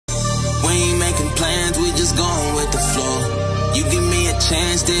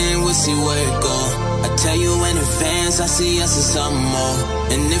chance, then we'll see where it go. I tell you in advance, I see us as something more.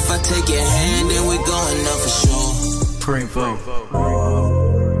 And if I take your hand, then we going up for sure. GREENiV.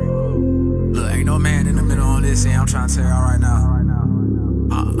 Look, ain't no man in the middle on this end. I'm trying to tell y'all right now.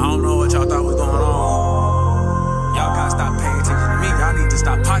 I don't know what y'all thought was going on. Y'all gotta stop paying attention to me. Y'all need to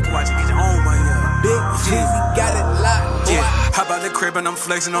stop pocket watching, get your own money up. Big Jeezy got it locked. Yeah, how about the crib and I'm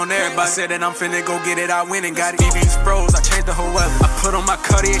flexing on everybody. Said that I'm finna go get it, I win and got it. EVs froze, I changed the whole weather. I put on my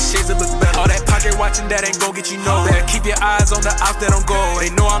Cartier shades, it look better. All that pocket watching, that ain't gon' get you nowhere. Better keep your eyes on the ops that don't go. They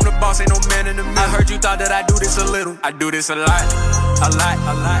know I'm the boss, ain't no man in the middle. I heard you thought that I do this a little. I do this a lot. A lot,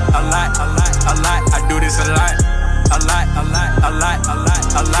 a lot, a lot, a lot, a lot. I do this a lot. A lot, a lot, a lot, a lot,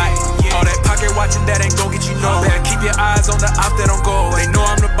 a lot. All that pocket watching, that ain't gon' get you nowhere. Better keep your eyes on the ops that don't go. They know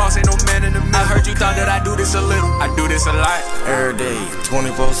I'm the boss, ain't no man in the middle. I heard you thought that I do this a little. I do this a lot. Every day,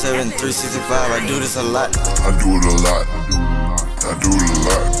 24/7, 365. I do this a lot. I do it a lot. I do it a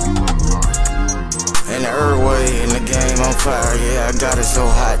lot. In the early way, in the game, on fire. Yeah, I got it so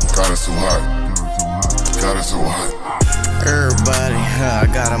hot. Got it so hot. Got it so hot. Everybody, I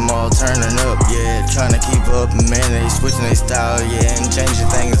got them all turning up, yeah, trying to keep up, man, they switching their style, yeah, and changing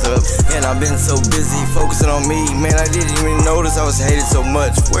things up, and I've been so busy focusing on me, man, I didn't even notice I was hated so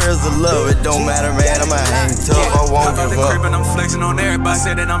much. Where's the love? It don't matter, man, I'ma hang tough, I won't give the crib up. and I'm flexing on everybody.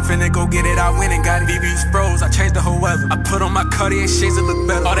 Said that I'm finna go get it, I win and got it. EVs froze, I changed the whole weather. I put on my Cartier shades, it look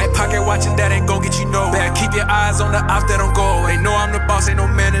better. All that pocket watching, that ain't gon' get you nowhere. Better keep your eyes on the ops that don't go. They know I'm the boss, ain't no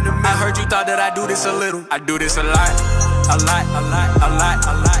man in the middle. I heard you thought that I do this a little. I do this a lot. A lot, a lot, a lot,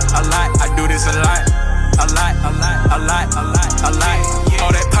 a lot, a lot. I do this a lot. A lot, a lot, a lot, a lot, a lot.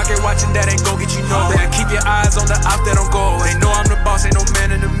 All that pocket watching, that ain't gon' get you nowhere. Better keep your eyes on the ops that don't go. They know I'm the boss, ain't no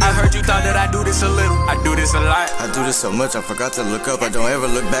man in the middle. I heard you thought that I do this a little. I do this a lot. I do this so much, I forgot to look up. I don't ever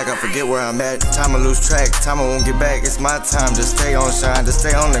look back, I forget where I'm at. Time I lose track, time I won't get back. It's my time to stay on shine, to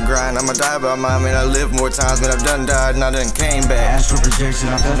stay on the grind. I'ma die by mine, man, I live more times. Man, I've done died and I done came back. Astral projection,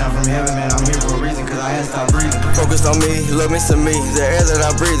 I fell down from heaven, man, I'm here for a reason, cause I had stopped breathing. Focused on me, love me some me. The air that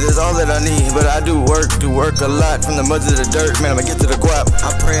I breathe is all that I need. But I do work a lot. From the mud to the dirt, man, I'ma get to the guap.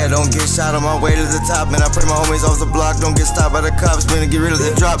 I pray I don't get shot on my way to the top, man. I pray my homies off the block don't get stopped by the cops, man, to get rid of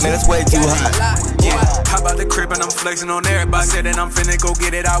the drop, man, it's way too hot. Yeah, how about the crib and I'm flexing on everybody. Said that I'm finna go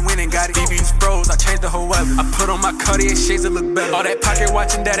get it, I win and got it. EVs froze, I changed the whole weather. I put on my Cartier shades, it look better. All that pocket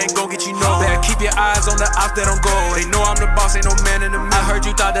watching, that ain't gon' get you nowhere. Better keep your eyes on the ops that don't go. They know I'm the boss, ain't no man in the middle. I heard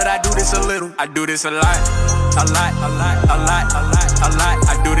you thought that I do this a little. I do this a lot. A lot, a lot, a lot, a lot, a lot.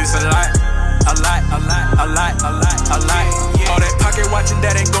 I do this a lot. A lot, a lot, a lot, a lot, a lot. All that pocket watching,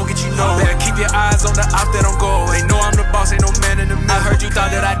 that ain't gon' get you nowhere. Better keep your eyes on the ops that don't go. They know I'm the boss, ain't no man in the middle. I heard you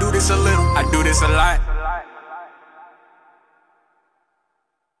thought that I do this a little. I do this a lot.